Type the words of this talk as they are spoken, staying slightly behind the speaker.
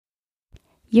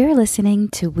You're listening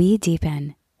to We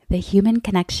Deepen, the Human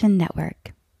Connection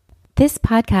Network. This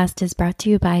podcast is brought to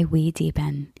you by We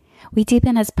Deepen. We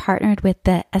Deepen has partnered with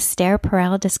the Esther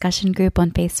Perel discussion group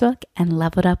on Facebook and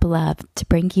Leveled Up Love to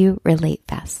bring you Relate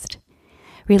Fest.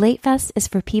 Relate Fest is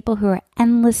for people who are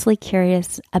endlessly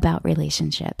curious about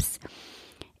relationships.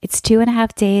 It's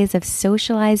 2.5 days of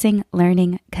socializing,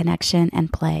 learning, connection,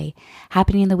 and play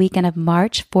happening the weekend of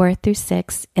March 4th through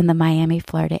 6th in the Miami,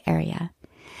 Florida area.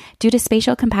 Due to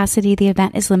spatial capacity, the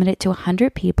event is limited to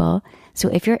 100 people, so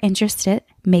if you're interested,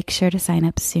 make sure to sign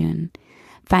up soon.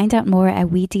 Find out more at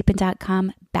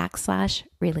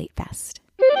wedeepen.com/relatefest.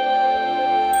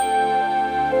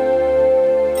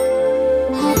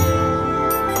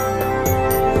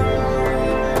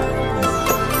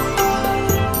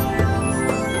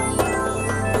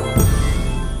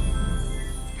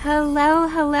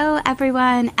 Hello,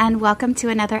 everyone, and welcome to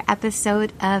another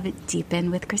episode of Deepen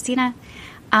with Christina.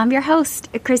 I'm your host,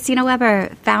 Christina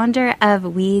Weber, founder of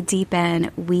We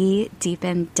Deepen,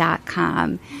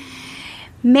 wedeepen.com.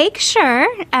 Make sure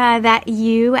that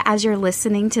you, as you're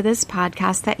listening to this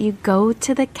podcast, that you go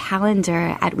to the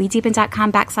calendar at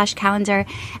wedeepen.com/calendar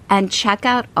and check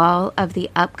out all of the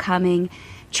upcoming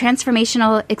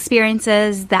transformational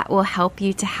experiences that will help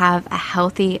you to have a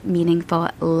healthy, meaningful,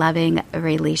 loving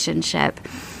relationship.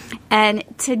 And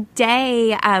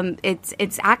today, it's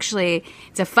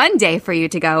a fun day for you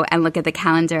to go and look at the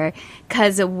calendar,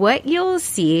 because what you'll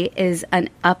see is an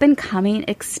up-and-coming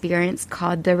experience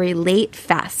called the Relate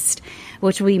Fest,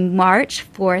 which will be March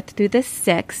 4th through the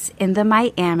 6th in the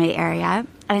Miami area.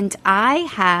 And I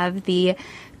have the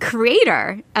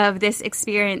creator of this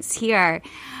experience here,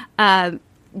 and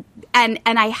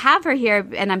I have her here,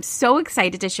 and I'm so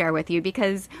excited to share with you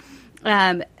because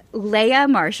Leah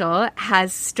Marshall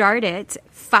has started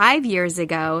 5 years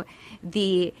ago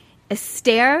the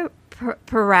Esther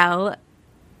Perel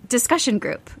discussion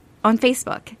group on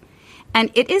Facebook. And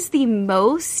it is the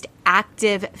most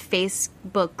active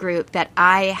Facebook group that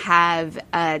I have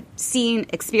seen,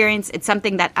 experienced. It's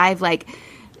something that I've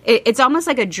it's almost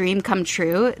like a dream come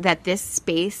true that this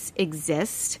space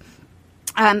exists.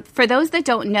 For those that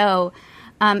don't know,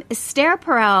 Esther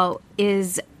Perel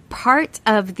is part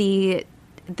of the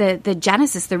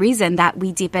genesis, the reason that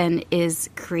We Deepen is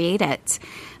created.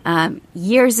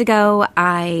 Years ago,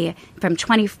 from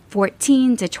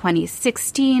 2014 to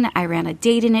 2016, I ran a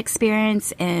dating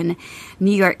experience in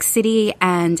New York City.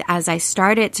 And as I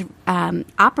started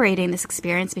operating this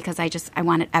experience, because I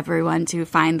wanted everyone to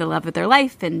find the love of their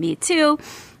life, and me too.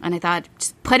 And I thought,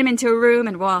 just put them into a room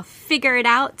and we'll all figure it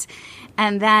out.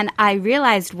 And then I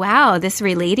realized, wow, this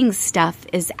relating stuff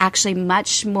is actually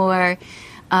much more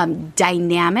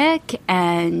dynamic,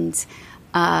 and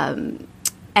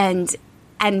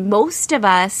most of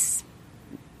us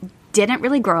didn't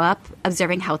really grow up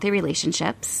observing healthy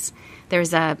relationships.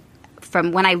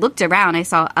 From when I looked around, I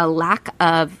saw a lack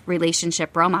of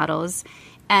relationship role models,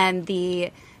 and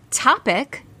the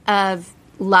topic of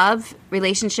love,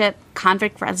 relationship,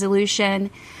 conflict resolution,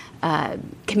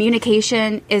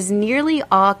 communication is nearly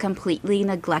all completely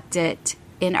neglected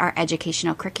in our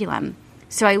educational curriculum.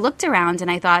 So I looked around and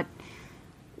I thought,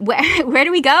 where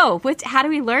do we go? How do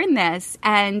we learn this?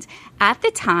 And at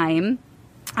the time,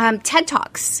 TED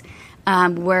Talks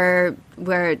were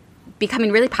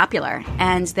becoming really popular.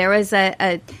 And there was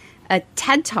a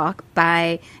TED Talk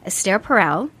by Esther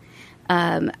Perel.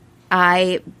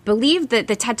 I believe that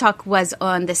the TED Talk was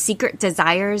on the secret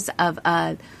desires of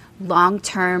a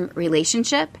long-term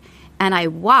relationship. And I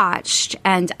watched,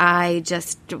 and I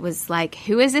just was like,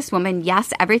 who is this woman?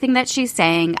 Yes, everything that she's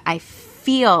saying, I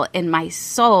feel in my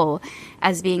soul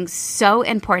as being so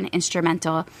important,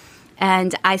 instrumental.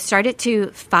 And I started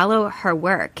to follow her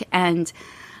work. And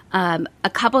a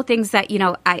couple things that,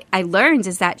 I learned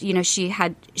is that, she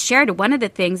had shared, one of the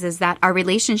things is that our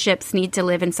relationships need to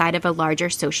live inside of a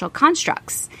larger social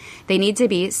constructs. They need to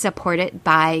be supported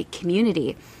by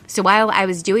community. So while I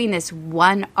was doing this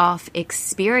one-off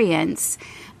experience,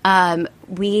 there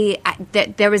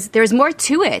was more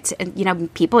to it.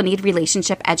 And, people need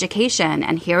relationship education.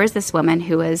 And here is this woman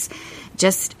who was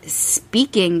just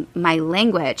speaking my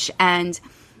language. And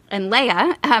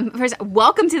Leah, first,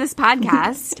 welcome to this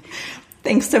podcast.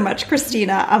 Thanks so much,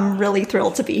 Christina. I'm really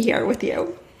thrilled to be here with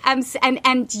you.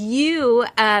 And you,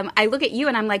 I look at you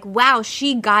and I'm like, wow,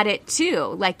 she got it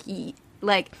too.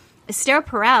 Like Esther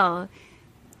Perel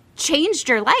changed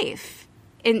your life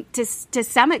to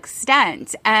some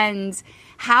extent. And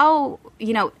how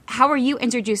were you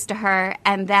introduced to her?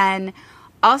 And then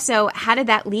also, how did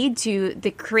that lead to the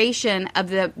creation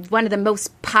of one of the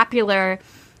most popular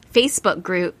Facebook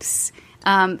groups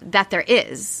that there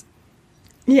is?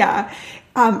 Yeah.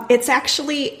 It's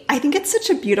actually, I think it's such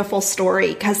a beautiful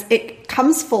story because it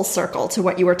comes full circle to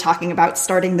what you were talking about,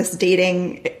 starting this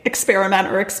dating experiment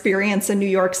or experience in New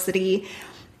York City.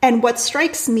 And what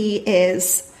strikes me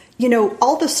is,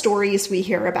 all the stories we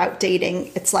hear about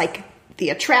dating, it's like the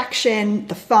attraction,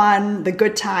 the fun, the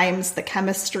good times, the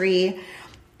chemistry.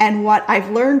 And what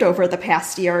I've learned over the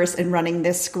past years in running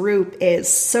this group is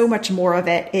so much more of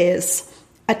it is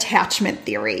attachment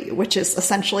theory, which is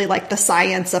essentially like the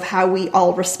science of how we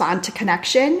all respond to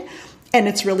connection. And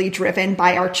it's really driven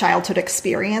by our childhood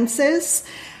experiences.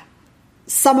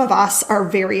 Some of us are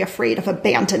very afraid of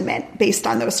abandonment based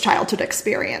on those childhood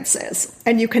experiences.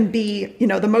 And you can be,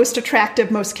 the most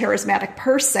attractive, most charismatic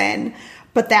person,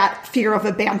 but that fear of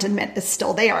abandonment is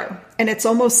still there. And it's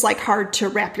almost like hard to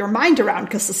wrap your mind around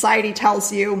because society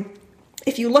tells you,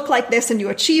 if you look like this and you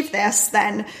achieve this,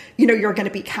 then, you're going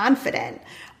to be confident.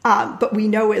 But we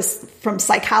know is from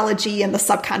psychology and the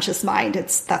subconscious mind,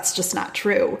 that's just not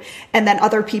true. And then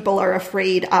other people are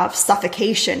afraid of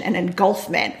suffocation and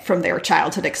engulfment from their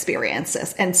childhood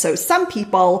experiences. And so some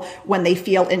people, when they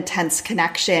feel intense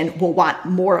connection, will want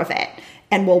more of it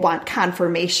and will want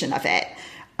confirmation of it.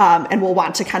 And will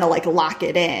want to kind of like lock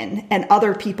it in. And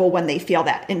other people, when they feel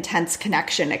that intense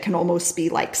connection, it can almost be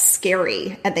like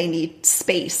scary and they need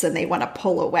space and they want to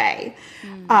pull away.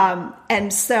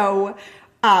 And so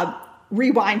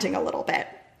rewinding a little bit,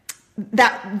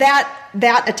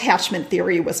 that attachment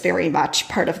theory was very much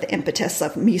part of the impetus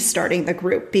of me starting the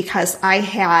group because I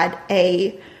had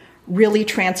a really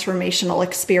transformational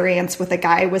experience with a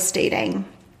guy I was dating.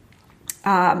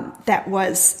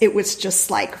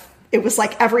 It was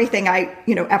like everything I,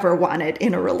 ever wanted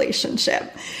in a relationship.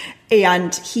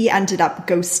 And he ended up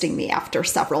ghosting me after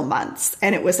several months.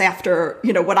 And it was after,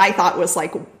 what I thought was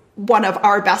like one of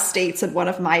our best dates and one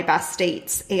of my best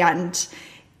dates. And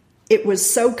it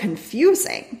was so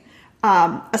confusing,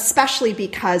 especially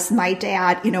because my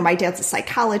dad's a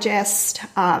psychologist.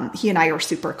 He and I are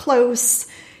super close.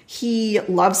 He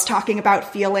loves talking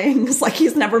about feelings. Like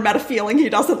he's never met a feeling he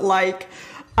doesn't like.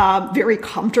 Very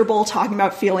comfortable talking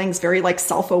about feelings, very like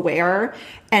self-aware.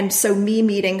 And so me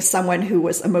meeting someone who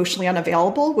was emotionally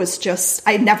unavailable was just,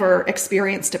 I'd never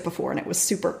experienced it before and it was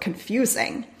super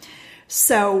confusing.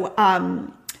 So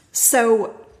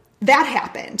that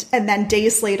happened. And then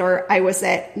days later, I was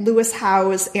at Lewis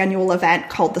Howe's annual event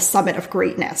called the Summit of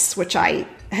Greatness, which I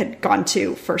had gone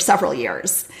to for several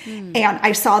years. And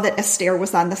I saw that Esther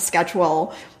was on the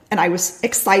schedule. And I was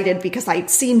excited because I'd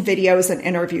seen videos and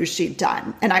interviews she'd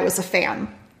done, and I was a fan.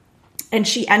 And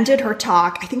she ended her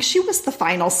talk, I think she was the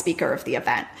final speaker of the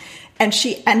event, and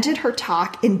she ended her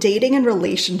talk in dating and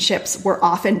relationships were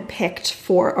often picked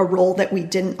for a role that we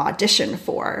didn't audition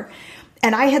for.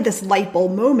 And I had this light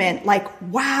bulb moment like,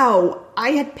 wow, I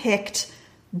had picked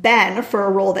Ben for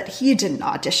a role that he didn't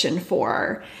audition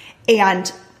for. And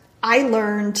I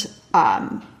learned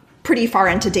pretty far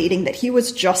into dating that he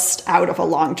was just out of a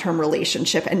long-term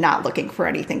relationship and not looking for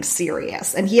anything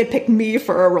serious. And he had picked me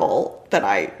for a role that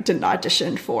I didn't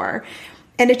audition for.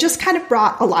 And it just kind of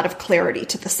brought a lot of clarity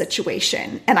to the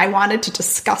situation. And I wanted to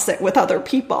discuss it with other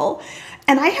people.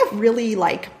 And I have really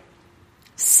like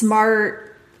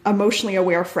smart, emotionally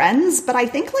aware friends, but I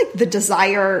think like the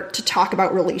desire to talk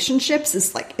about relationships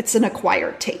is like, it's an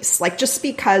acquired taste. Like just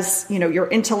because, you're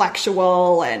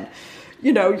intellectual and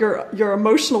you're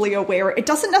emotionally aware, it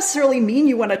doesn't necessarily mean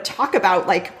you want to talk about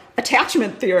like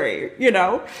attachment theory,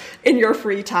 in your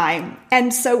free time.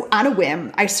 And so on a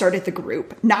whim, I started the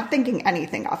group, not thinking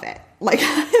anything of it. Like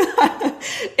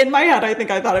in my head,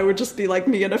 I thought it would just be like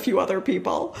me and a few other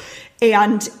people.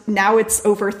 And now it's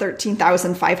over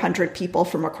 13,500 people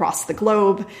from across the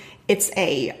globe. It's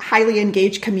a highly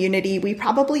engaged community. We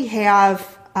probably have,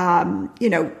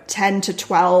 10 to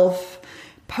 12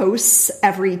 posts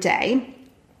every day.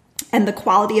 And the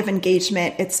quality of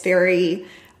engagement, it's very,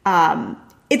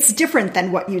 it's different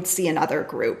than what you'd see in other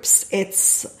groups.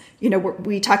 It's,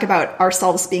 we talk about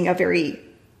ourselves being a very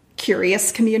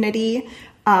curious community.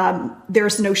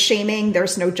 There's no shaming.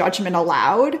 There's no judgment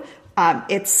allowed.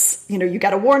 It's, you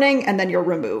get a warning and then you're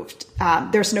removed.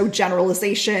 There's no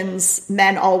generalizations,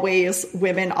 men always,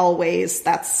 women always.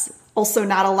 That's also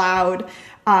not allowed.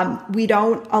 We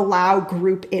don't allow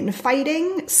group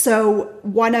infighting. So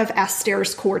one of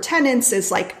Esther's core tenets is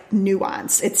like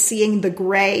nuance. It's seeing the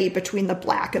gray between the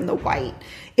black and the white.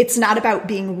 It's not about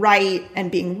being right and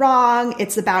being wrong.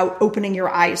 It's about opening your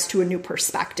eyes to a new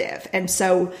perspective. And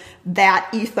so that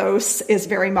ethos is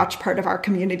very much part of our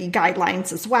community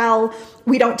guidelines as well.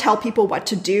 We don't tell people what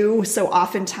to do. So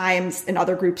oftentimes in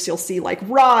other groups, you'll see like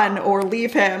run or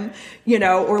leave him,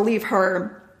 or leave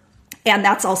her. And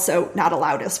that's also not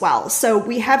allowed as well. So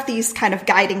we have these kind of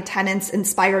guiding tenets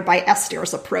inspired by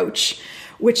Esther's approach,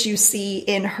 which you see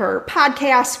in her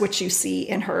podcasts, which you see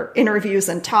in her interviews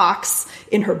and talks,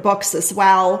 in her books as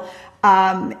well.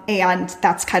 And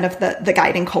that's kind of the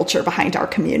guiding culture behind our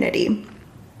community.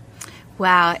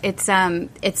 Wow, it's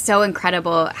so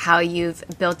incredible how you've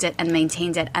built it and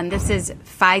maintained it. And this is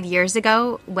 5 years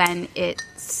ago when it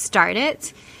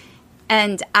started.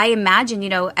 And I imagine,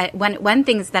 one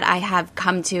things that I have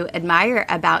come to admire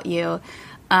about you,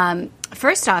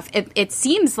 first off, it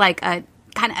seems like a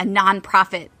kind of a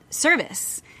nonprofit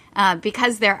service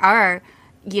because there are,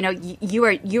 you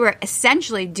are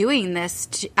essentially doing this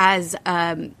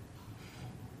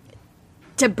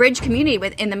to bridge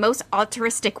community in the most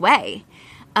altruistic way.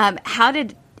 How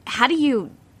do you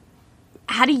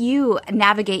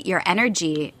navigate your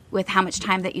energy with how much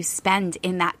time that you spend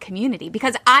in that community?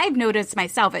 Because I've noticed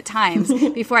myself at times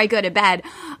before I go to bed,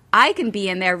 I can be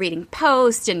in there reading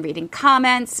posts and reading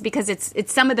comments because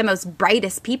it's some of the most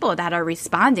brightest people that are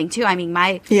responding to. I mean,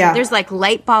 there's like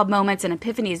light bulb moments and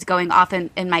epiphanies going off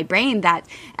in my brain that,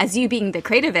 as you being the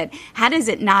creator of it, how does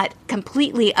it not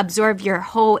completely absorb your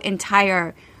whole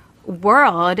entire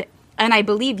world? And I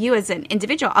believe you as an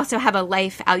individual also have a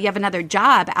life out. You have another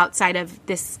job outside of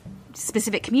this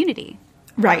specific community.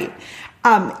 Right.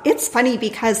 It's funny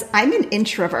because I'm an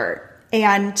introvert.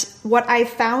 And what I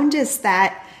found is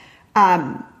that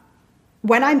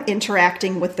when I'm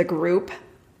interacting with the group,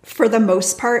 for the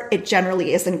most part, it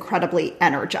generally is incredibly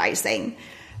energizing.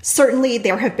 Certainly,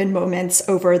 there have been moments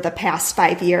over the past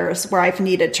 5 years where I've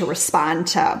needed to respond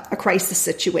to a crisis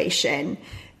situation.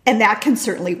 And that can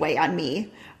certainly weigh on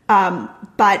me.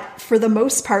 But for the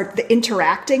most part, the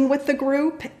interacting with the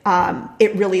group,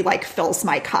 it really fills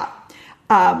my cup.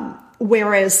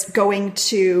 Whereas going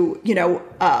to,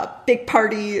 a big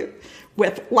party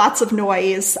with lots of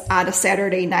noise on a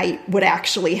Saturday night would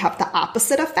actually have the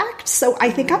opposite effect. So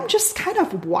I think I'm just kind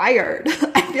of wired.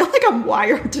 I feel like I'm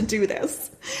wired to do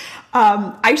this.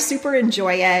 I super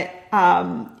enjoy it.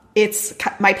 It's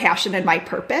my passion and my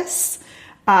purpose.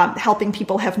 Helping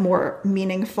people have more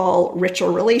meaningful, richer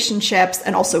relationships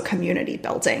and also community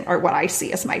building are what I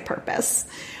see as my purpose.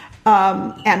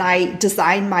 And I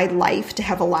design my life to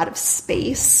have a lot of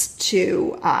space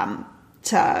to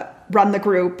run the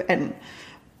group and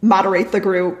moderate the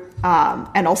group,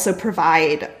 and also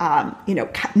provide,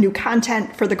 new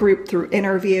content for the group through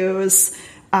interviews.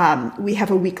 We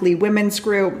have a weekly women's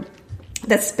group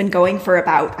that's been going for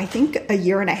about, I think, a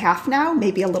year and a half now,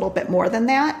 maybe a little bit more than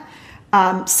that.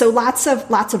 So lots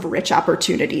of rich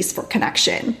opportunities for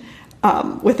connection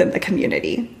within the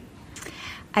community.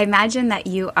 I imagine that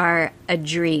you are a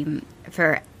dream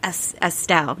for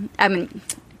Estelle. I mean,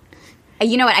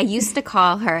 you know what? I used to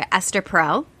call her Esther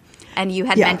Perel, and you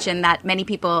had mentioned that many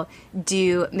people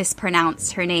do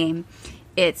mispronounce her name.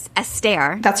 It's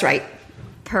Esther. That's right.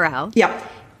 Perel.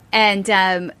 Yep.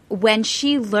 And when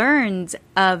she learned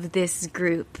of this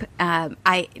group,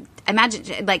 I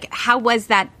imagine, how was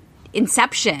that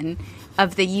inception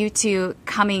of the you two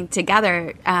coming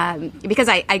together? Because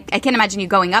I can't imagine you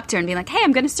going up to her and being like, hey,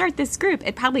 I'm going to start this group.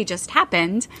 It probably just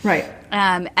happened. Right.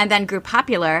 And then grew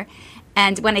popular.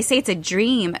 And when I say it's a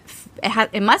dream,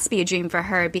 it must be a dream for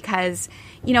her because,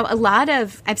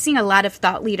 I've seen a lot of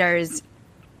thought leaders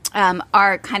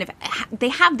are kind of, they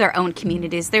have their own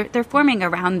communities. They're forming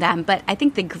around them. But I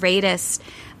think the greatest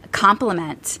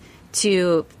compliment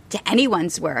to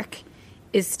anyone's work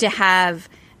is to have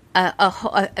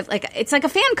it's like a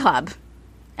fan club.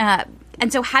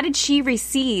 And so how did she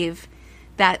receive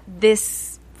that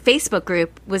this Facebook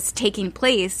group was taking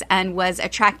place and was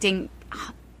attracting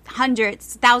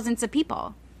hundreds, thousands of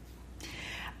people?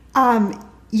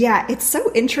 Yeah, it's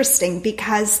so interesting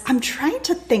because I'm trying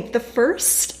to think.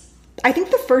 I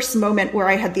think the first moment where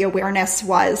I had the awareness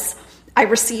was I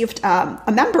received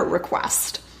a member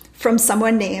request from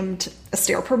someone named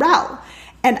Esther Perel.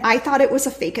 And I thought it was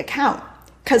a fake account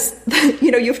because,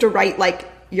 you have to write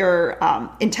your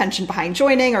intention behind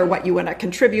joining or what you want to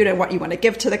contribute and what you want to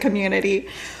give to the community.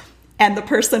 And the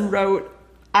person wrote,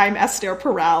 I'm Esther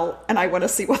Perel and I want to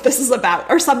see what this is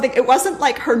about or something. It wasn't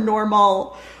like her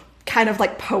normal kind of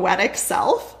poetic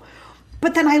self.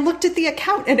 But then I looked at the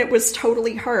account and it was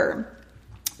totally her.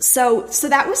 So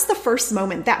that was the first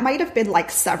moment. That might have been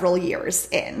several years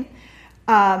in.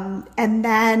 And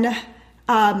then,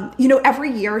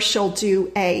 every year she'll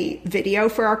do a video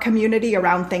for our community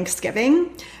around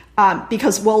Thanksgiving.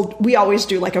 Because we always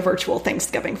do a virtual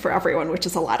Thanksgiving for everyone, which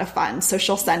is a lot of fun. So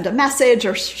she'll send a message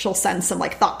or she'll send some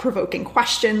thought-provoking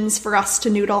questions for us to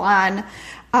noodle on.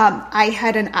 I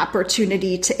had an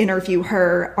opportunity to interview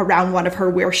her around one of her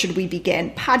Where Should We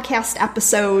Begin podcast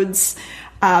episodes.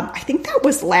 I think that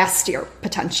was last year,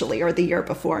 potentially, or the year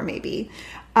before, maybe.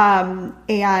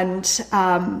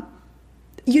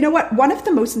 You know what? One of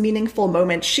the most meaningful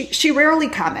moments, she rarely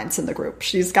comments in the group.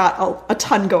 She's got a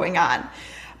ton going on.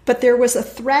 But there was a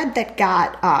thread that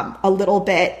got a little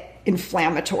bit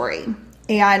inflammatory.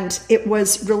 And it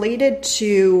was related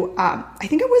to, I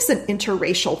think it was an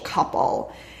interracial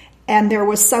couple. And there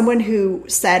was someone who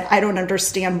said, I don't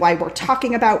understand why we're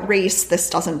talking about race. This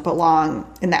doesn't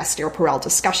belong in the Esther Perel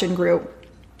discussion group.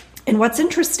 And what's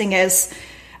interesting is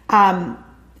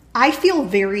I feel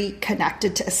very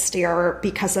connected to Esther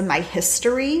because of my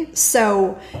history.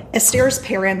 So Esther's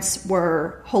parents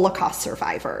were Holocaust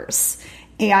survivors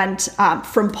and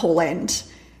from Poland,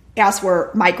 as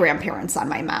were my grandparents on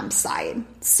my mom's side.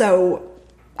 So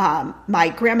my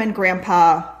grandma and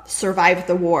grandpa survived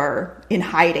the war in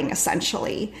hiding,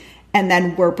 essentially, and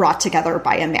then were brought together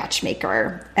by a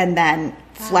matchmaker and then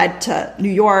fled to New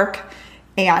York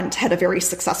and had a very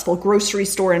successful grocery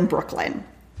store in Brooklyn.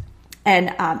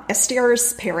 And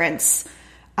Esther's parents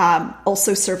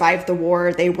also survived the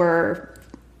war. They were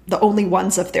the only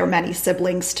ones of their many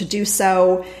siblings to do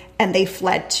so, and they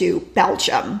fled to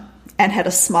Belgium and had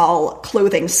a small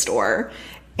clothing store.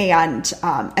 And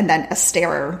then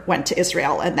Esther went to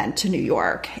Israel and then to New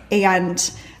York.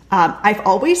 And I've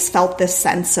always felt this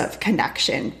sense of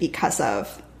connection because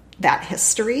of that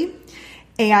history.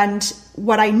 And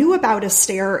what I knew about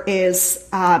Esther is,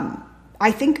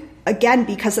 I think, again,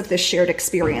 because of this shared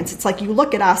experience, it's like you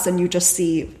look at us and you just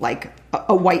see like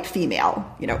a white female,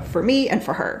 you know, for me and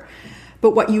for her.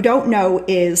 But what you don't know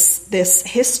is this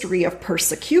history of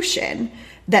persecution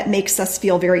that makes us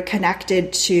feel very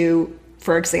connected to,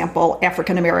 for example,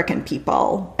 African-American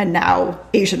people and now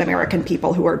Asian-American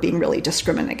people who are being really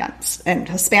discriminated against, and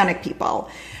Hispanic people.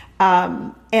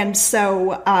 And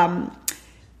so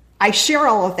I share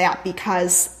all of that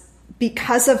because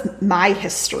of my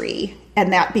history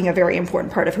and that being a very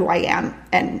important part of who I am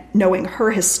and knowing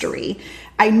her history,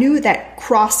 I knew that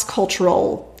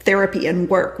cross-cultural therapy and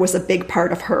work was a big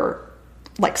part of her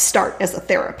like start as a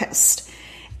therapist.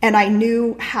 And I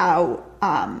knew how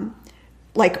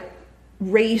like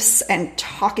race and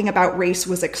talking about race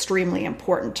was extremely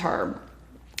important to her.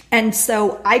 And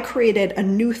so I created a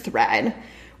new thread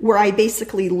where I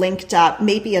basically linked up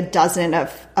maybe a dozen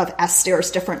of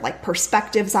Esther's different like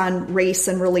perspectives on race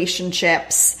and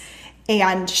relationships.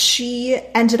 And she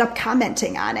ended up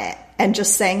commenting on it and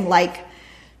just saying like,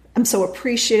 I'm so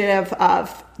appreciative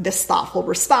of this thoughtful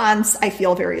response. I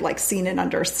feel very like seen and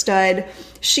understood.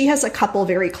 She has a couple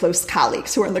very close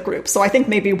colleagues who are in the group. So I think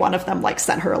maybe one of them like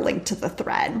sent her a link to the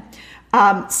thread.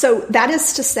 So that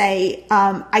is to say,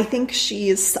 I think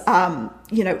she's,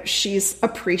 she's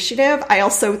appreciative. I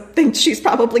also think she's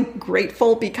probably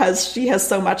grateful because she has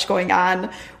so much going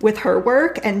on with her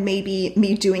work, and maybe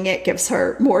me doing it gives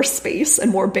her more space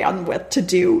and more bandwidth to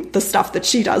do the stuff that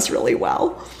she does really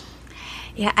well.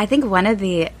 Yeah, I think one of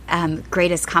the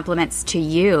greatest compliments to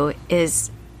you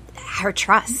is her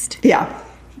trust. Yeah.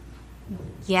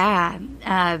 Yeah.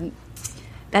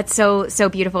 That's so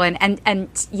beautiful.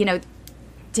 And you know,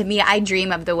 to me, I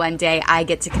dream of the one day I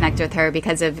get to connect with her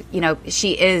because of, you know,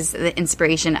 she is the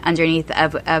inspiration underneath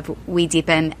of We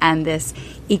Deepen and this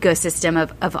ecosystem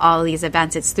of all these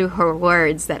events. It's through her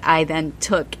words that I then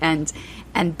took and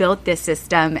built this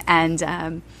system. And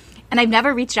I've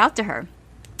never reached out to her.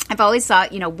 I've always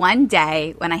thought, you know, one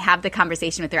day when I have the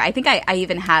conversation with her, I think I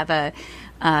even have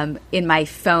in my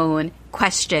phone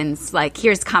questions like,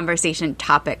 here's conversation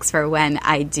topics for when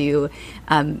I do,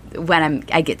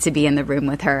 I get to be in the room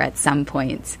with her at some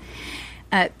point.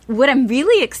 What I'm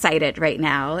really excited right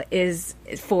now is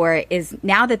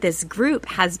now that this group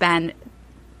has been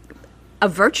a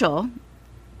virtual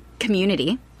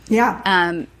community.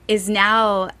 Yeah. Is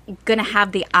now going to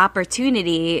have the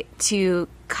opportunity to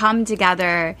come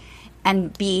together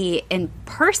and be in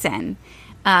person,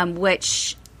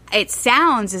 which it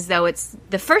sounds as though it's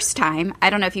the first time. I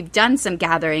don't know if you've done some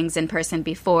gatherings in person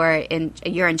before.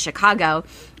 You're in Chicago,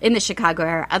 in the Chicago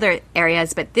or other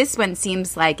areas, but this one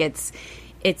seems like it's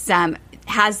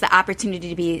has the opportunity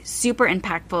to be super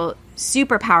impactful,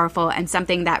 super powerful, and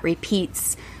something that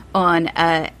repeats on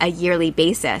a yearly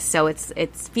basis. So it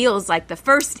feels like the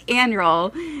first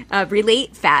annual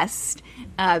Relate Fest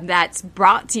that's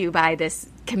brought to you by this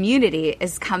community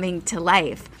is coming to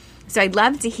life. So I'd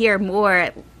love to hear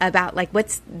more about like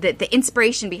what's the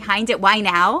inspiration behind it, why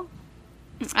now,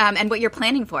 and what you're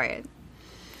planning for it.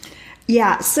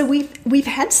 Yeah, so we've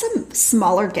had some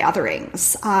smaller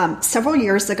gatherings. Several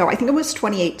years ago, I think it was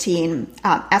 2018,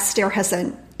 Esther has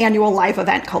an annual live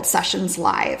event called Sessions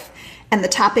Live. And the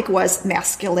topic was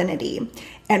masculinity.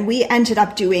 And we ended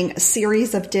up doing a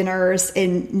series of dinners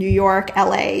in New York,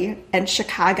 LA, and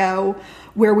Chicago,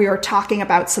 where we were talking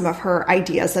about some of her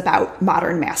ideas about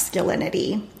modern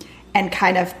masculinity and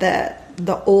kind of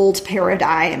the old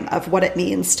paradigm of what it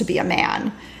means to be a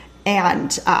man.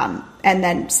 And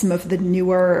then some of the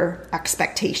newer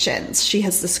expectations. She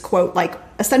has this quote, like,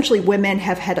 essentially women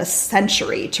have had a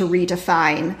century to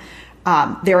redefine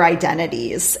their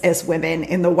identities as women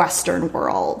in the Western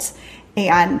world.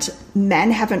 And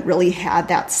men haven't really had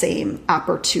that same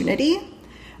opportunity,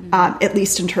 at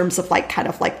least in terms of like kind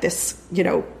of like this,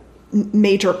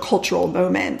 major cultural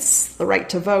moments, the right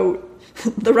to vote,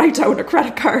 the right to own a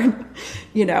credit card,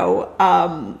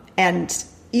 and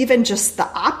even just the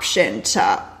option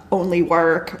to only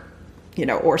work,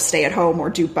 or stay at home or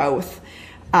do both.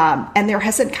 And there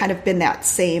hasn't kind of been that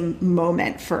same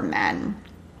moment for men.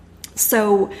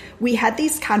 So we had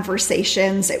these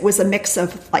conversations. It was a mix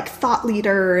of like thought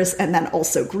leaders and then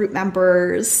also group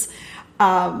members.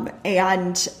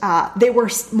 And they were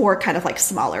more kind of like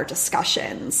smaller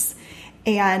discussions.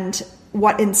 And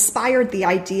what inspired the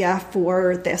idea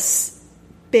for this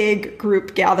big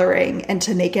group gathering and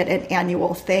to make it an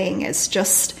annual thing is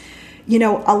just,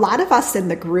 a lot of us in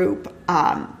the group,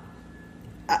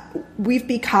 we've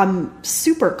become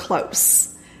super close.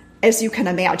 As you can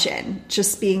imagine,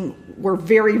 we're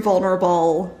very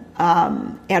vulnerable,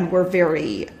 and we're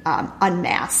very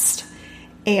unmasked.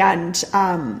 And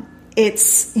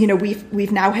it's,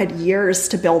 we've now had years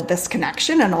to build this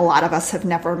connection, and a lot of us have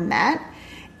never met.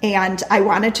 And I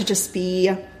wanted to just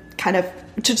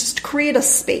just create a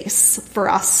space for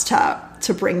us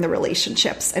to bring the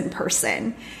relationships in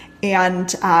person. And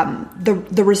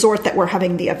the resort that we're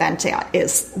having the event at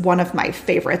is one of my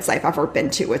favorites I've ever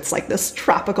been to. It's like this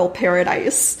tropical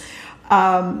paradise.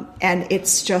 And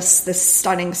it's just this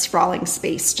stunning, sprawling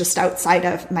space just outside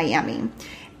of Miami.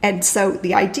 And so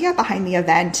the idea behind the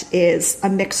event is a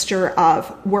mixture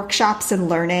of workshops and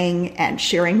learning and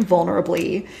sharing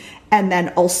vulnerably, and then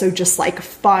also just like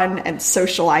fun and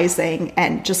socializing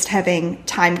and just having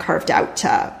time carved out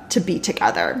to be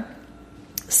together.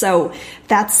 So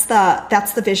that's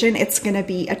the vision. It's going to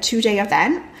be a 2-day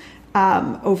event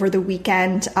over the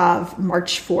weekend of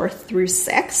March 4th through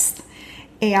 6th.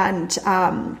 And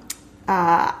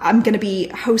I'm going to be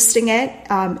hosting it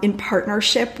in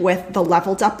partnership with the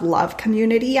Leveled Up Love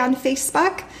community on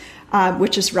Facebook,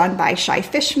 which is run by Shai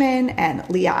Fishman and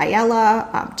Leah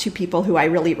Ayala, two people who I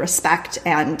really respect.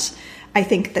 And I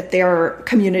think that their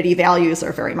community values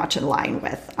are very much in line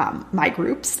with my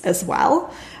groups as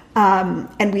well.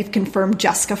 And we've confirmed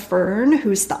Jessica Fern,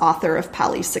 who's the author of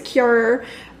Polysecure,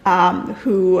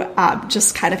 who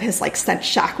just kind of has like sent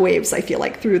shockwaves, I feel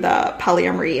like, through the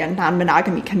polyamory and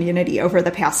non-monogamy community over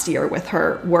the past year with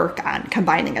her work on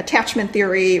combining attachment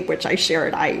theory, which I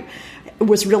shared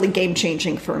was really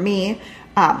game-changing for me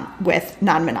with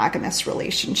non-monogamous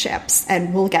relationships.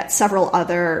 And we'll get several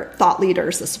other thought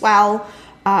leaders as well.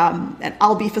 And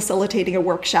I'll be facilitating a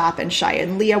workshop, and Shai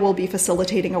and Leah will be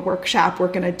facilitating a workshop. We're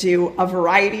going to do a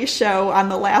variety show on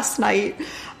the last night,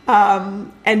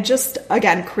 and just,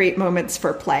 again, create moments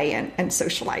for play and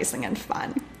socializing and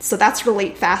fun. So that's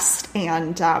Relate Fest,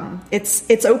 and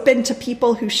it's open to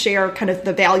people who share kind of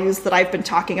the values that I've been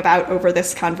talking about over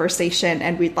this conversation,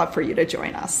 and we'd love for you to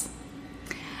join us.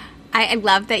 I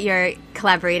love that you're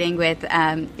collaborating with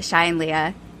Shai and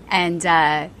Leah,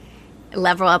 and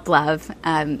Level Up Love.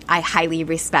 I highly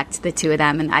respect the two of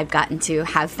them, and I've gotten to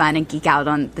have fun and geek out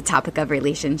on the topic of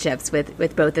relationships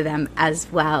with both of them as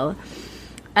well.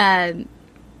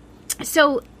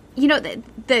 So,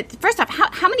 the first off,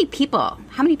 how many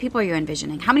people are you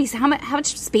envisioning? How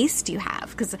much space do you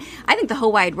have? Because I think the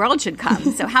whole wide world should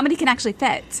come. So how many can actually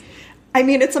fit? I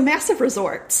mean, it's a massive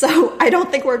resort, so I don't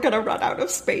think we're going to run out of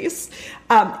space.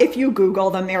 If you Google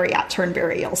the Marriott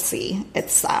Turnberry, you'll see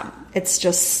it's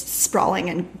just sprawling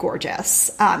and gorgeous.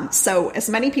 So as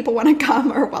many people want to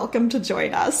come are welcome to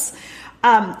join us.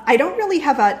 I don't really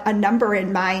have a number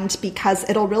in mind because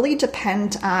it'll really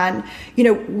depend on,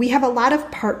 we have a lot of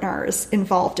partners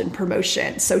involved in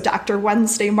promotion. So Dr.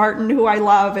 Wednesday Martin, who I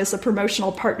love, is a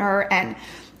promotional partner, and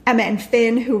Emma and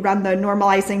Finn, who run the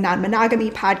Normalizing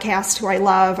Non-Monogamy podcast, who I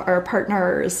love, are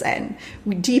partners, and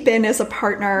We Deepen is a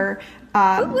partner.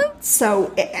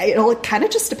 So it'll kind of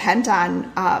just depend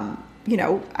on,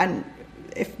 on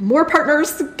if more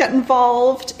partners get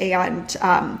involved. And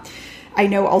I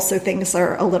know also things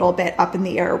are a little bit up in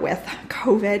the air with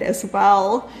COVID as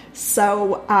well.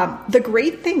 So the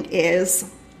great thing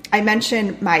is, I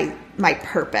mentioned my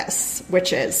purpose,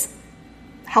 which is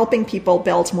helping people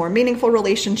build more meaningful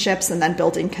relationships and then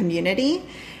building community.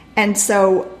 And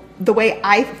so the way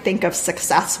I think of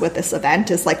success with this event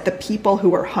is like the people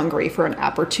who are hungry for an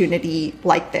opportunity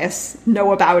like this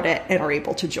know about it and are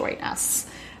able to join us.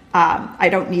 I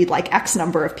don't need like X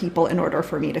number of people in order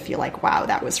for me to feel like, wow,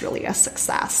 that was really a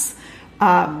success.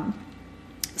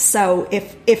 So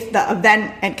if the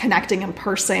event and connecting in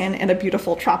person in a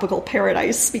beautiful tropical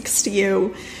paradise speaks to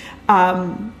you,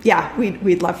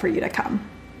 we'd love for you to come.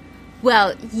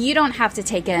 Well, you don't have to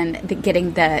take in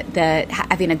the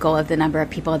having a goal of the number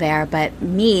of people there, but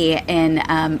me in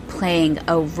playing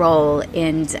a role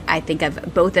in, I think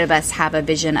of both of us have a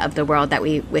vision of the world that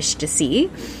we wish to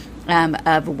see,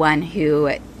 of a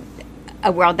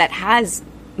world that has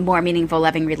more meaningful,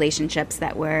 loving relationships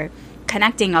that we're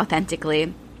connecting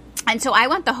authentically. And so I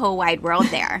want the whole wide world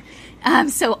there.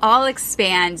 So I'll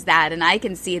expand that, and I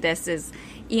can see this as,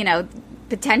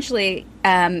 potentially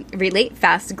Relate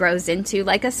Fest grows into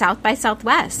like a South by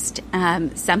Southwest,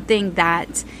 something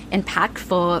that's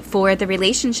impactful for the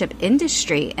relationship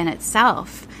industry in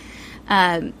itself.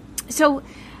 And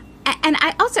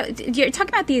I also, you're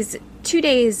talking about these 2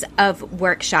 days of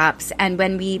workshops, and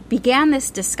when we began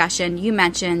this discussion, you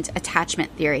mentioned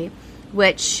attachment theory,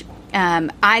 which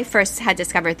I first had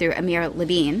discovered through Amir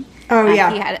Levine. Oh,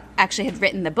 yeah. He had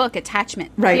written the book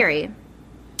Attachment Theory.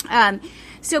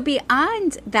 So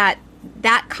beyond that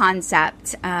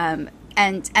concept, and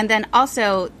then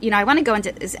also, I want to go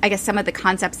into, I guess, some of the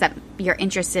concepts that you're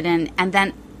interested in, and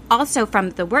then also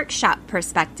from the workshop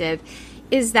perspective,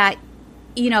 is that,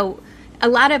 a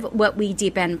lot of what We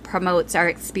Deepen promotes are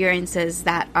experiences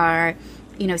that are,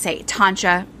 say,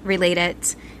 Tantra related,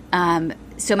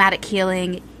 somatic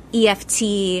healing,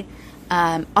 EFT,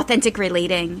 authentic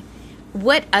relating.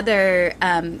 What other,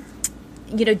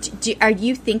 are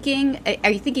you thinking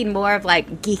more of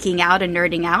like geeking out and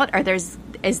nerding out, or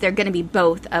is there going to be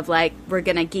both of like, we're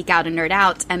going to geek out and nerd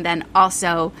out, and then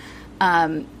also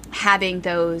having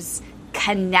those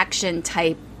connection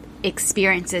type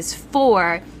experiences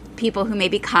for people who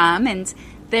maybe come and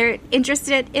they're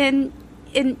interested in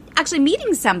actually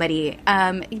meeting somebody,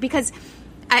 because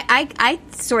I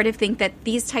sort of think that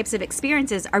these types of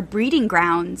experiences are breeding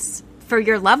grounds for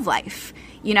your love life.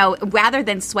 Rather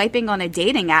than swiping on a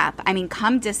dating app,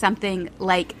 come to something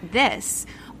like this.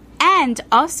 And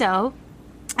also,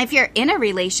 if you're in a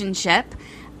relationship,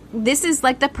 this is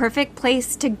like the perfect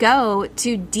place to go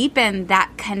to deepen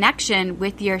that connection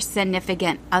with your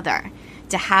significant other,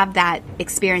 to have that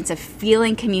experience of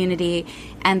feeling community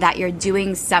and that you're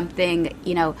doing something,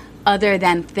 other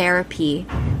than therapy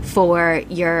for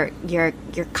your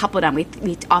coupledom.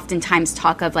 We oftentimes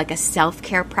talk of like a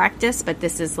self-care practice, but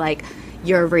this is like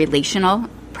your relational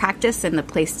practice and the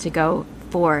place to go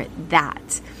for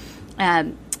that.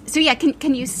 So yeah,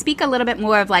 can you speak a little bit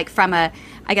more of like from the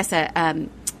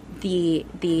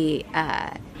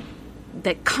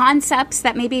concepts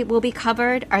that maybe will be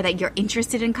covered or that you're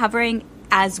interested in covering,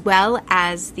 as well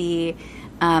as the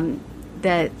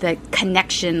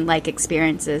connection like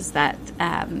experiences that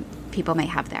people may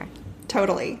have there?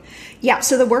 Totally. Yeah.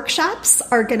 So the workshops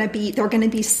they're going to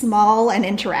be small and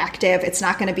interactive. It's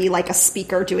not going to be like a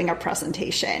speaker doing a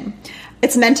presentation.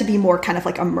 It's meant to be more kind of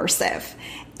like immersive.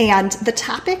 And the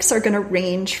topics are going to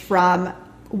range from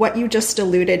what you just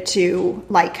alluded to,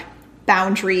 like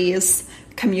boundaries,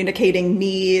 communicating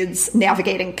needs,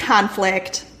 navigating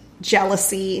conflict,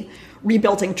 jealousy,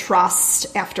 rebuilding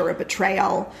trust after a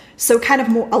betrayal. So kind of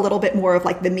a little bit more of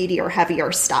like the meatier,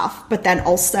 heavier stuff, but then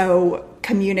also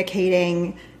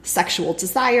communicating sexual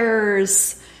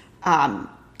desires,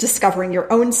 discovering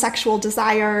your own sexual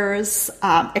desires,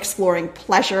 exploring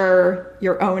pleasure,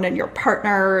 your own and your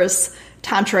partner's,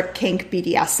 tantric, kink,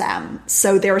 BDSM.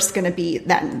 So there's going to be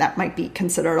then that might be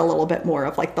considered a little bit more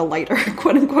of like the lighter,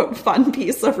 quote unquote, fun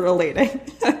piece of relating.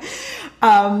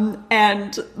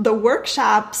 And the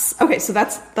workshops. Okay, so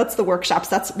that's the workshops.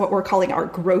 That's what we're calling our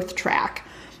growth track.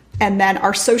 And then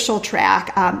our social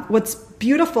track. What's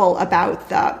beautiful about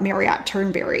the Marriott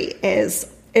Turnberry is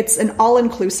it's an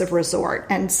all-inclusive resort,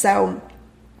 and so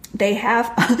they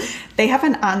have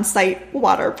an on-site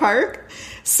water park.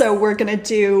 So we're going to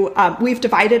do, we've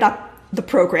divided up the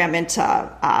program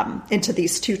into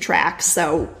these two tracks.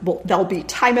 So there'll be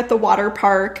time at the water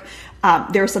park.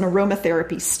 There's an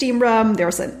aromatherapy steam room.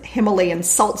 There's a Himalayan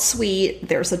salt suite.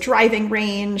 There's a driving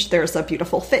range. There's a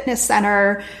beautiful fitness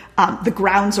center. The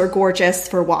grounds are gorgeous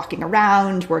for walking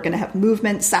around. We're going to have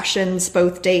movement sessions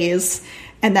both days.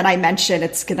 And then I mentioned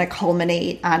it's going to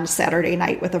culminate on Saturday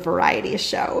night with a variety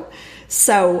show.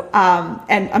 So,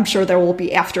 and I'm sure there will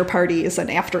be after parties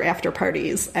and after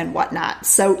parties and whatnot.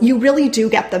 So you really do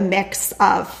get the mix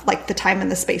of like the time and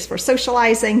the space for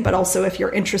socializing, but also if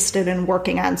you're interested in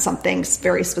working on something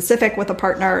very specific with a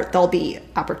partner, there'll be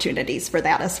opportunities for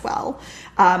that as well.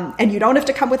 And you don't have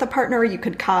to come with a partner. You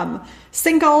could come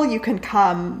single, you can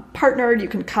come partnered, you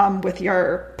can come with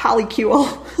your polycule,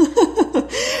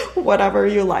 whatever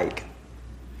you like.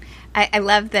 I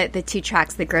love the two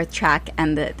tracks, the growth track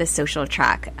and the social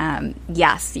track.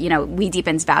 Yes, We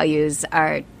Deepen's values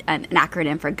are an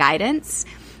acronym for guidance,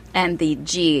 and the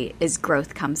G is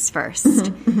growth comes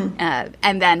first.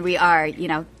 And then we are,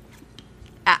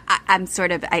 I'm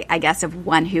sort of, I guess, of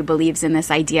one who believes in this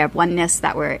idea of oneness,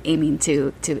 that we're aiming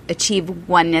to achieve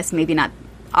oneness, maybe not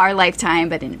our lifetime,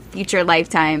 but in future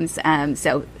lifetimes.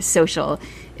 So social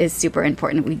is super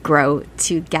important. We grow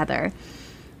together.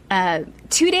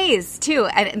 2 days too,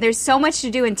 and there's so much to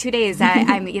do in 2 days.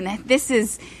 I mean, this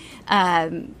is.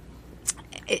 I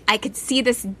could see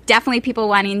this definitely people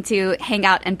wanting to hang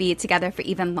out and be together for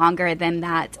even longer than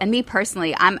that. And me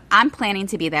personally, I'm planning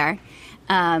to be there.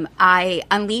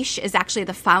 Unleash is actually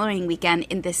the following weekend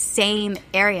in the same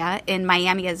area in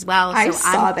Miami as well. I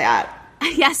saw that.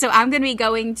 Yeah, so I'm going to be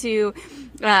going to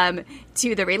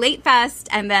the Relate Fest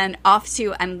and then off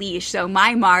to Unleash. So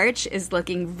my March is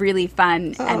looking really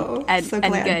fun and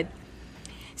good.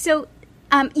 So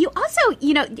you also,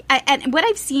 and what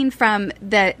I've seen from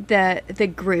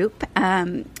the group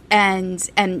and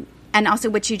also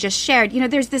what you just shared,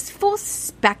 there's this full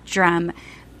spectrum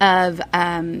of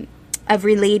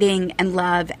relating and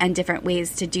love and different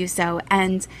ways to do so.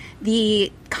 And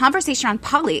the conversation on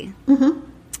poly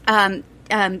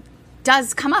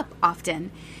does come up often.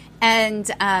 And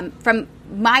from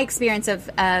my experience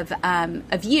of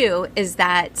you is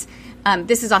that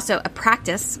this is also a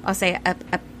practice. I'll say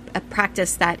a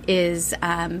practice that is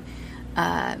in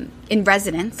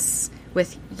resonance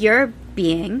with your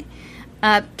being.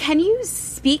 Can you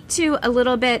speak to a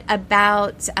little bit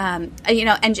about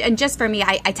and just for me,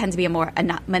 I tend to be a more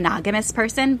monogamous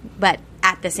person, but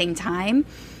at the same time,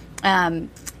 I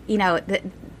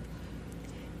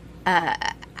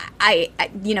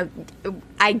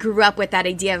grew up with that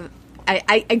idea of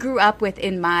I grew up with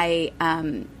in my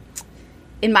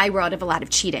world of a lot of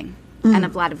cheating and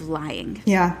of a lot of lying.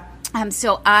 Yeah.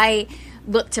 So I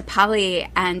look to poly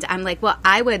and I'm like, well,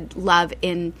 I would love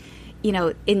to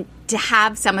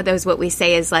have some of those, what we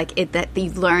say is like that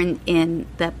you've learned in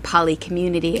the poly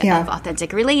community of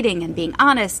authentic relating and being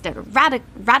honest,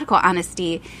 radical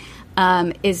honesty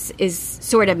is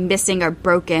sort of missing or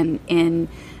broken in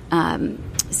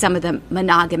some of the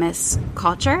monogamous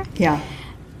culture. Yeah.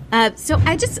 So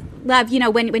I just love,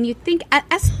 when you think,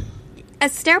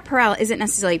 Esther Perel isn't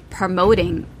necessarily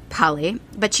promoting poly,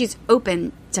 but she's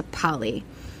open to poly.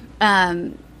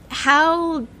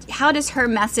 How does her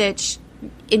message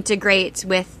integrate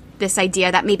with this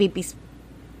idea that maybe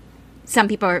some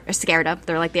people are scared of?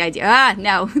 They're like the idea,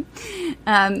 no.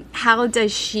 How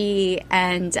does she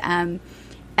and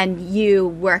you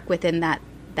work within that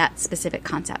specific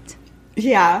concept?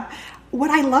 Yeah.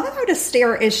 What I love about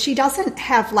Esther is she doesn't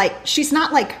have she's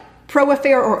not like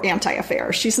pro-affair or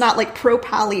anti-affair. She's not like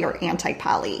pro-poly or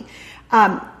anti-poly.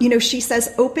 She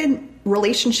says open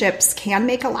relationships can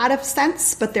make a lot of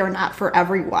sense, but they're not for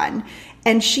everyone.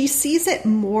 And she sees it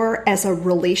more as a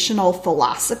relational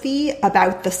philosophy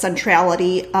about the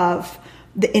centrality of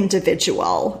the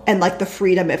individual and like the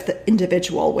freedom of the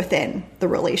individual within the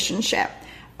relationship.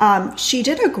 She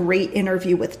did a great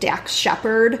interview with Dax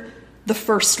Shepard, the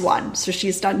first one. So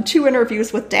she's done 2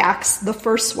 interviews with Dax. The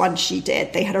first one she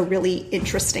did, they had a really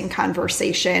interesting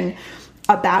conversation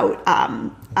about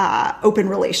open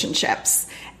relationships.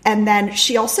 And then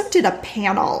she also did a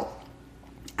panel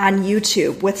on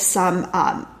YouTube with some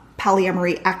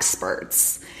polyamory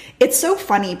experts. It's so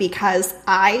funny because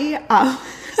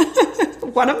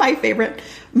one of my favorite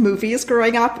movies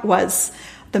growing up was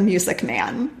The Music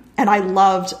Man. And I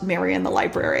loved Marian the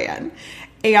Librarian.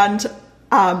 And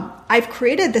I've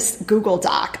created this Google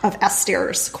Doc of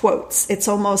Esther's quotes. It's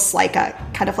almost like a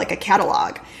kind of like a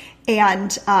catalog.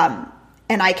 And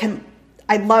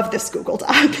I love this Google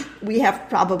Doc. We have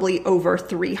probably over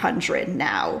 300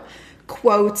 now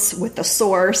quotes with the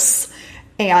source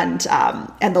and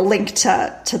the link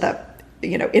to the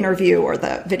interview or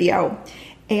the video.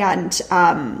 And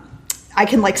I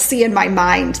can see in my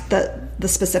mind the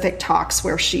specific talks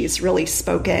where she's really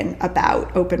spoken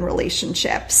about open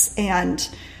relationships. And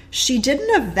she did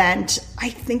an event,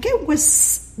 I think it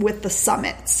was with the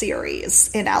Summit series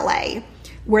in LA,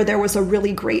 where there was a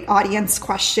really great audience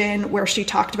question where she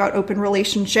talked about open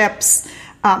relationships.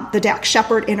 the Dax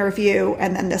Shepard interview,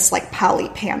 and then this like poly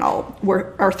panel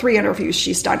or 3 interviews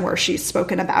she's done where she's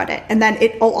spoken about it. And then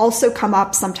it will also come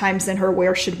up sometimes in her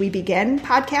Where Should We Begin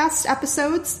podcast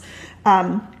episodes,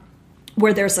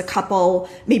 where there's a couple,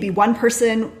 maybe one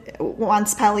person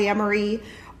wants polyamory,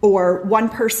 or one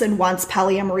person wants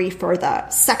polyamory for the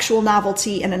sexual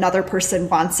novelty and another person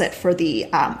wants it for the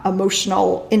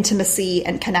emotional intimacy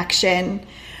and connection.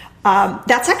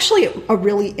 That's actually a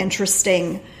really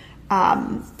interesting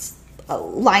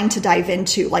line to dive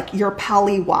into, like your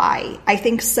poly why. I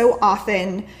think so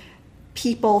often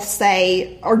people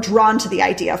are drawn to the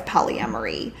idea of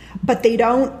polyamory, but they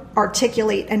don't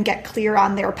articulate and get clear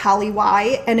on their poly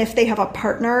why. And if they have a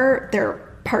partner, their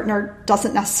partner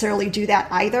doesn't necessarily do that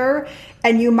either.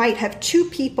 And you might have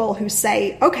 2 people who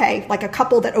say, okay, like a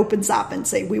couple that opens up and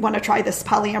say, we want to try this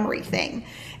polyamory thing.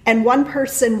 And one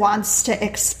person wants to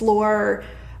explore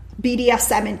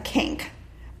BDSM and kink,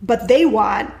 but they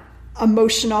want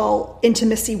emotional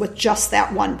intimacy with just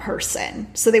that one person.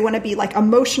 So they want to be like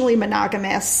emotionally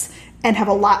monogamous and have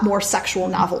a lot more sexual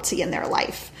novelty in their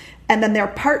life. And then their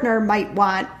partner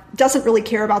doesn't really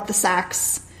care about the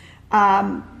sex,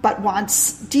 but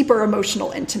wants deeper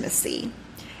emotional intimacy.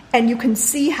 And you can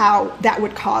see how that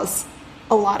would cause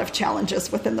a lot of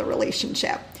challenges within the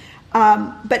relationship.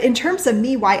 But in terms of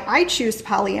me, why I choose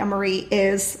polyamory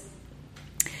is,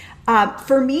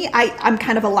 for me, I'm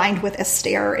kind of aligned with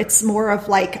Esther. It's more of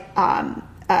like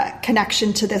a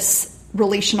connection to this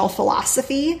relational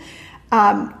philosophy.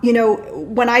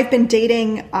 When I've been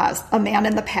dating a man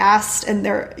in the past and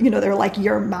they're like,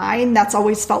 you're mine, that's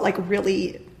always felt like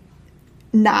really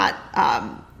not,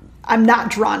 I'm not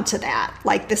drawn to that,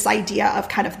 like this idea of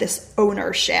kind of this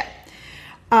ownership.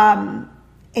 And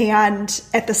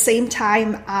at the same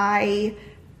time, I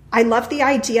love the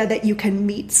idea that you can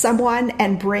meet someone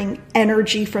and bring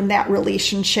energy from that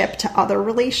relationship to other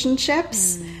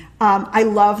relationships. I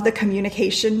love the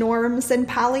communication norms in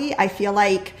poly. I feel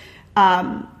like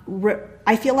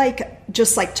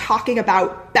just like talking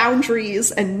about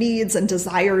boundaries and needs and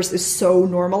desires is so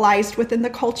normalized within the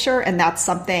culture. And that's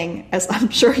something, as I'm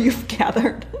sure you've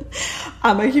gathered,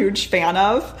 I'm a huge fan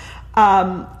of.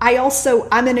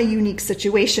 I'm in a unique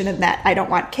situation in that I don't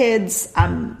want kids.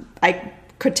 I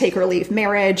could take or leave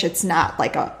marriage. It's not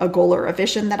like a goal or a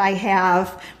vision that I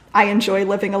have. I enjoy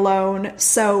living alone.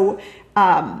 So,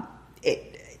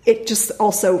 it just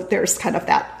also, there's kind of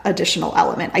that additional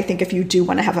element. I think if you do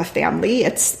want to have a family,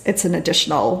 it's an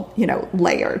additional,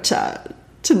 layer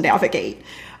to navigate.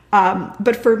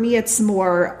 But for me, it's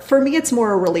more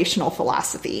a relational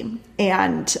philosophy.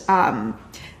 And,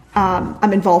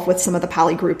 I'm involved with some of the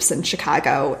poly groups in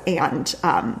Chicago, and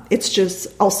it's just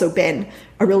also been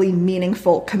a really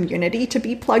meaningful community to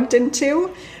be plugged into,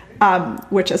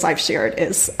 which, as I've shared,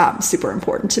 is super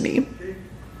important to me.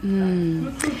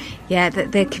 Yeah,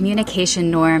 the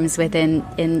communication norms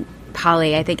in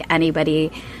poly, I think anybody,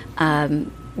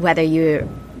 whether you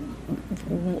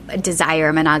desire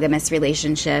a monogamous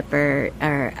relationship or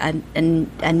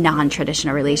a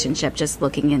non-traditional relationship, just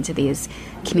looking into these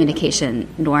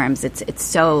communication norms, it's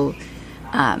so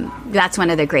that's one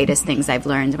of the greatest things I've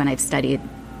learned when I've studied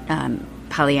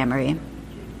polyamory.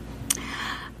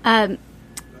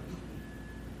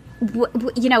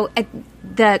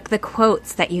 The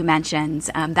quotes that you mentioned,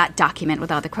 that document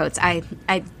with all the quotes,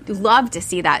 I'd love to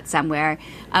see that somewhere.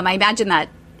 I imagine that,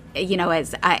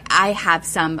 as I have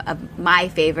some of my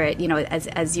favorite,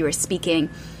 as you were speaking,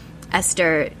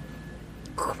 Esther,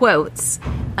 quotes.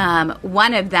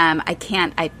 One of them,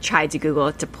 I tried to Google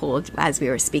it to pull as we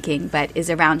were speaking, but is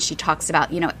around, she talks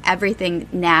about, everything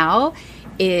now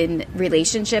in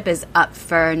relationship is up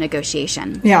for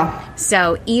negotiation. Yeah.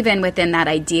 So even within that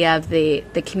idea of the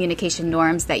communication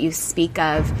norms that you speak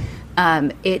of,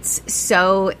 it's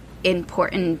so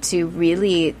important to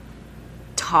really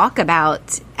talk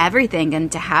about everything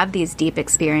and to have these deep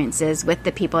experiences with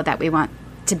the people that we want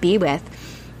to be with.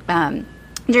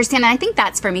 Understand? And I think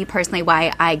that's, for me personally,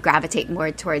 why I gravitate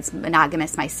more towards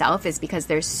monogamous myself, is because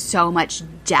there's so much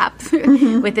depth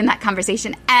within that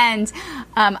conversation. And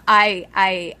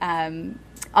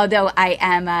although I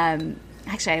am,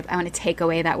 actually, I want to take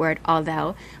away that word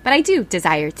although, but I do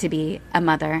desire to be a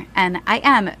mother, and I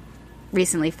am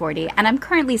recently 40, and I'm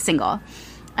currently single.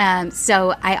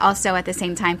 So I also, at the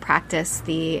same time, practice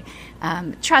the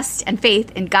trust and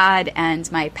faith in God and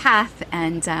my path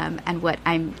and what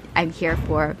I'm here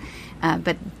for.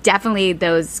 But definitely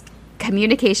those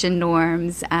communication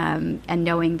norms and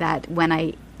knowing that when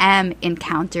I am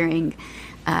encountering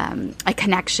a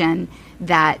connection,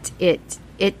 that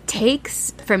it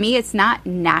takes, for me, it's not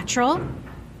natural.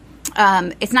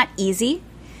 It's not easy.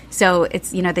 So it's,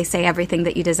 they say everything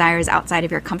that you desire is outside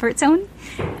of your comfort zone.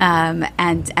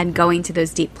 And going to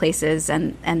those deep places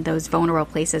and those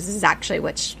vulnerable places is actually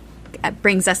which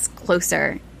brings us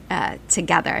closer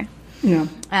together. Yeah.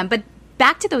 But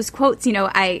back to those quotes,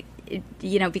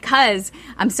 because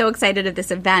I'm so excited at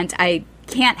this event, I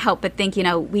can't help but think,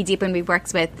 We Deepen, we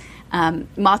works with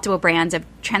multiple brands of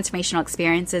transformational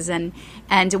experiences. And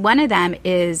one of them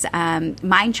is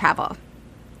mind travel,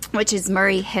 which is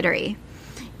Murray Hittery.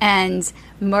 And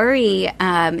Murray,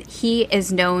 he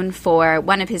is known for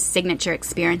one of his signature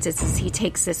experiences is he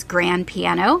takes this grand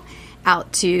piano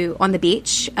out on the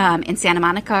beach in Santa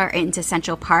Monica or into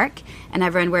Central Park, and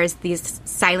everyone wears these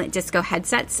silent disco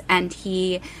headsets, and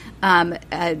he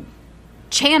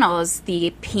channels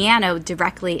the piano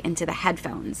directly into the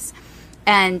headphones.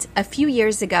 And a few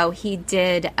years ago, he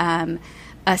did a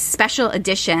special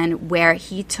edition where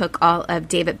he took all of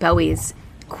David Bowie's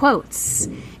quotes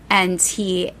and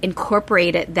he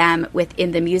incorporated them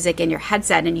within the music in your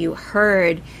headset, and you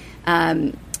heard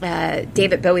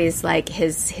David Bowie's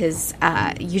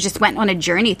you just went on a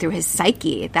journey through his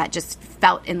psyche that just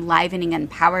felt enlivening and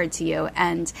empowered to you.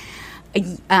 And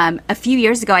a few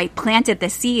years ago, I planted the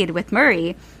seed with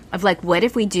Murray of what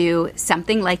if we do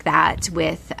something like that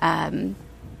with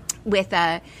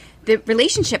the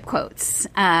relationship quotes,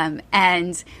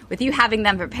 and with you having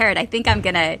them prepared, I think I'm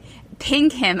gonna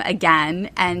ping him again,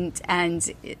 and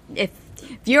if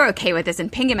you're okay with this,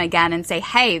 and ping him again and say,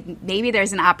 hey, maybe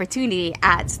there's an opportunity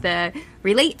at the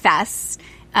Relate Fest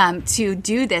to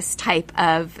do this type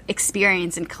of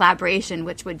experience and collaboration,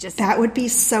 which would just... That would be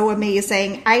so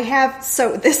amazing.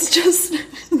 This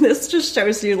just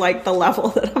shows you the level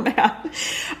that I'm at.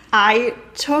 I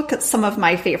took some of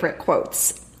my favorite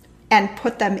quotes and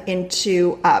put them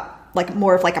into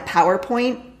more of a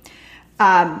PowerPoint.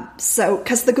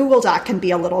 Because the Google Doc can be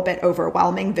a little bit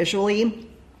overwhelming visually.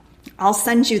 I'll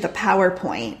send you the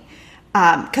PowerPoint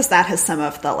because that has some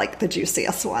of the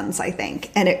juiciest ones, I think.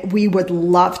 And we would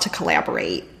love to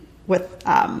collaborate with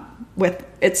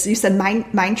you said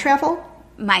mind travel?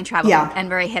 Mind travel, yeah. And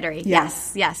Murray Hittery. Yeah.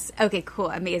 Yes. Okay,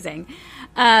 cool. Amazing.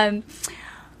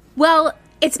 Well,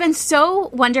 it's been so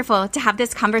wonderful to have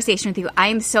this conversation with you. I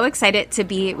am so excited to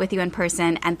be with you in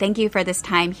person, and thank you for this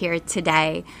time here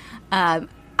today.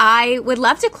 I would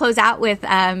love to close out with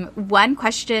one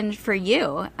question for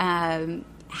you.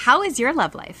 How is your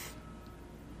love life?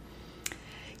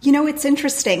 It's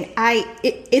interesting.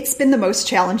 It's been the most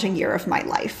challenging year of my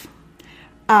life.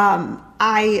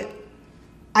 I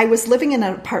was living in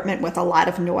an apartment with a lot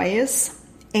of noise,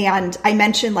 and I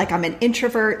mentioned I'm an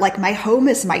introvert. My home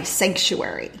is my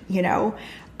sanctuary, and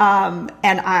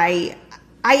I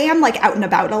am out and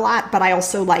about a lot, but I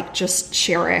also just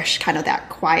cherish kind of that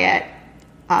quiet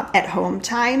at home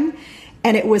time.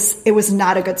 And it was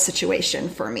not a good situation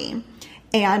for me.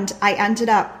 And I ended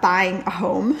up buying a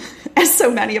home, as so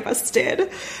many of us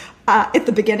did, at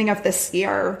the beginning of this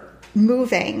year,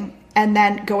 moving and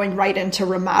then going right into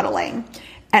remodeling.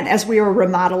 And as we were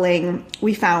remodeling,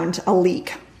 we found a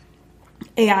leak.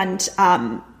 And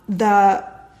I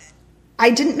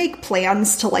didn't make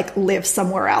plans to live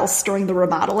somewhere else during the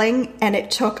remodeling, and it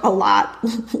took a lot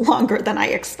longer than I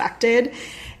expected.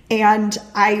 And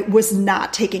I was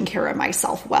not taking care of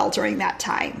myself well during that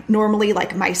time. Normally,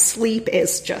 my sleep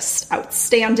is just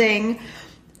outstanding.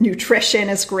 Nutrition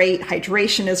is great.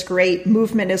 Hydration is great.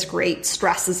 Movement is great.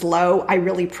 Stress is low. I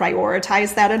really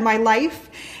prioritize that in my life.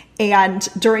 And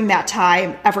during that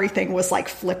time, everything was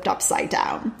flipped upside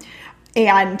down.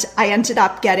 And I ended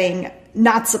up getting,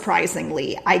 not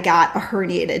surprisingly, I got a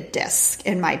herniated disc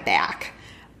in my back.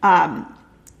 And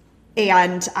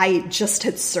I just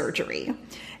had surgery.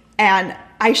 And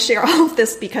I share all of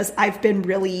this because I've been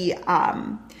really,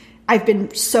 I've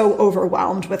been so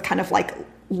overwhelmed with kind of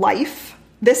life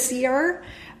this year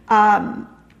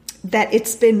that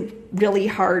it's been really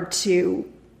hard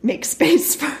to make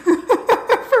space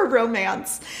for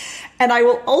romance. And I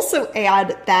will also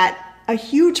add that a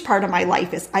huge part of my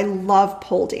life is I love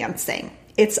pole dancing.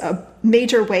 It's a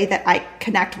major way that I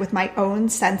connect with my own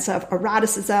sense of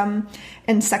eroticism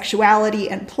and sexuality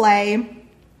and play.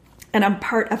 And I'm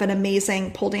part of an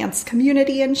amazing pole dance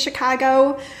community in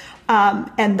Chicago.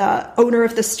 And the owner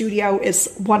of the studio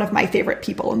is one of my favorite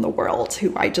people in the world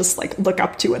who I just look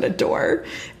up to and adore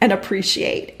and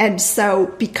appreciate. And so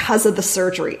because of the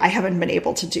surgery, I haven't been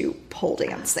able to do pole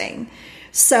dancing.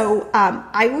 So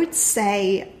I would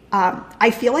say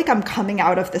I feel like I'm coming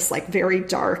out of this very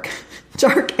dark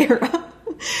era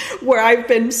where I've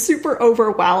been super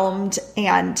overwhelmed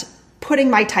and putting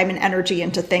my time and energy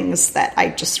into things that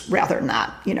I just rather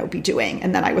not, be doing.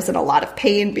 And then I was in a lot of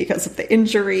pain because of the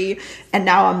injury. And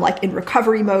now I'm like in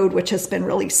recovery mode, which has been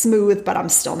really smooth, but I'm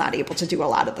still not able to do a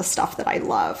lot of the stuff that I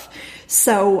love.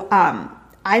 So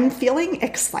I'm feeling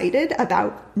excited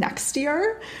about next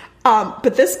year.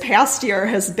 But this past year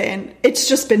it's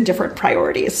just been different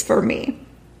priorities for me.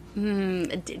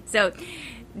 So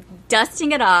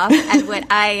dusting it off, and what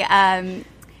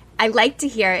I like to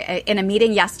hear in a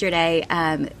meeting yesterday,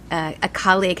 a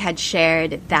colleague had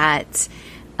shared that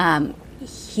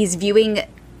he's viewing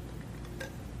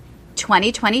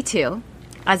 2022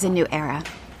 as a new era.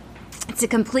 It's a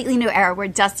completely new era. We're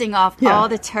dusting off all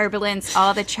the turbulence,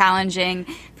 all the challenging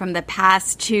from the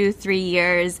past 2-3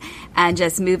 years, and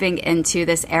just moving into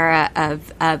this era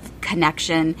of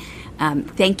connection.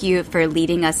 Thank you for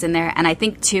leading us in there. And I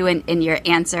think, too, in your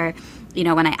answer,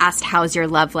 when I asked, how's your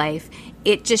love life,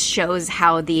 it just shows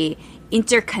how the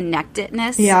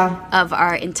interconnectedness of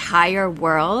our entire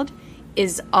world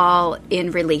is all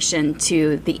in relation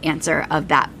to the answer of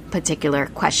that particular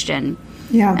question.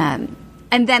 Yeah.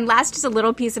 And then last, just a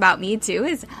little piece about me, too,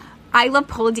 is I love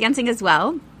pole dancing as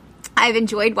well. I've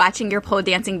enjoyed watching your pole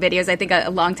dancing videos. I think a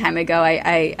long time ago,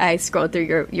 I scrolled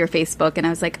through your Facebook, and I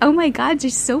was like, oh, my God,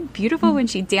 she's so beautiful when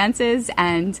she dances.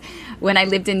 And when I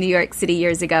lived in New York City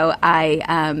years ago,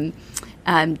 I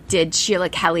did Sheila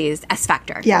Kelly's S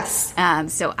Factor. Yes.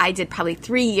 So I did probably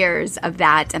 3 years of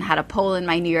that and had a pole in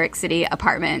my New York City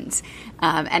apartment.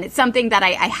 And it's something that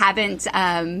I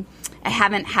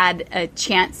haven't had a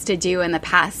chance to do in the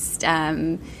past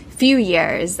few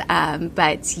years,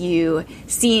 but you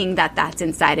seeing that's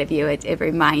inside of you, it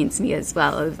reminds me as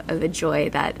well of a joy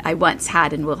that I once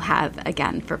had and will have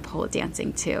again for pole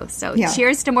dancing too. So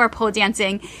cheers to more pole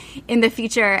dancing in the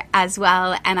future as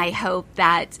well. And I hope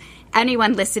that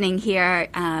anyone listening here,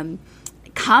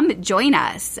 come join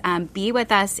us, be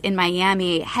with us in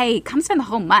Miami. Hey, come spend the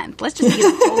whole month. Let's just be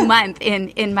the whole month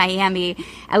in Miami,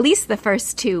 at least the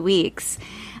first 2 weeks.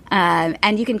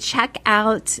 And you can check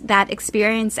out that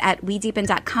experience at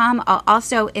wedeepen.com. I'll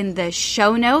also, in the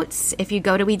show notes, if you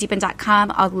go to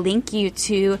wedeepen.com, I'll link you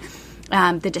to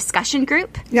the discussion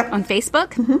group on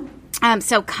Facebook. Mm-hmm.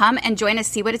 So come and join us,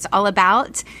 see what it's all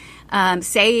about.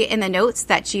 Say in the notes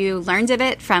that you learned of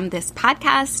it from this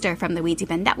podcast or from the We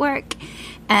Deepen Network,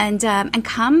 and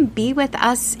come be with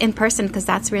us in person, because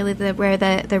that's really where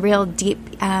the real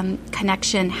deep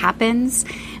connection happens.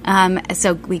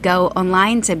 So we go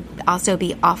online to also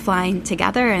be offline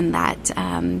together, and that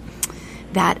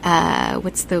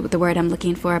what's the word I'm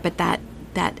looking for? But that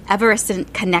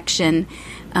ever-present connection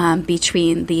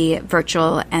between the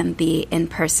virtual and the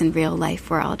in-person real life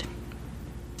world.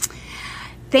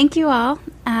 Thank you all.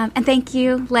 And thank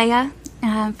you, Leah,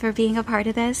 for being a part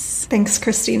of this. Thanks,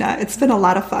 Christina. It's been a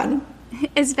lot of fun.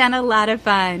 It's been a lot of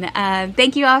fun.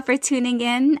 Thank you all for tuning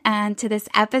in to this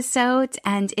episode.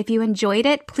 And if you enjoyed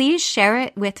it, please share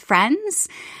it with friends.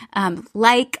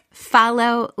 Like,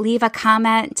 follow, leave a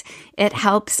comment. It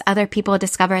helps other people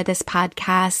discover this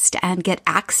podcast and get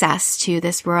access to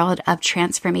this world of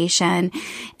transformation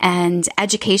and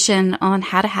education on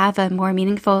how to have a more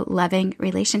meaningful, loving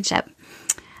relationship.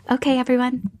 Okay,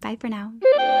 everyone. Bye for now.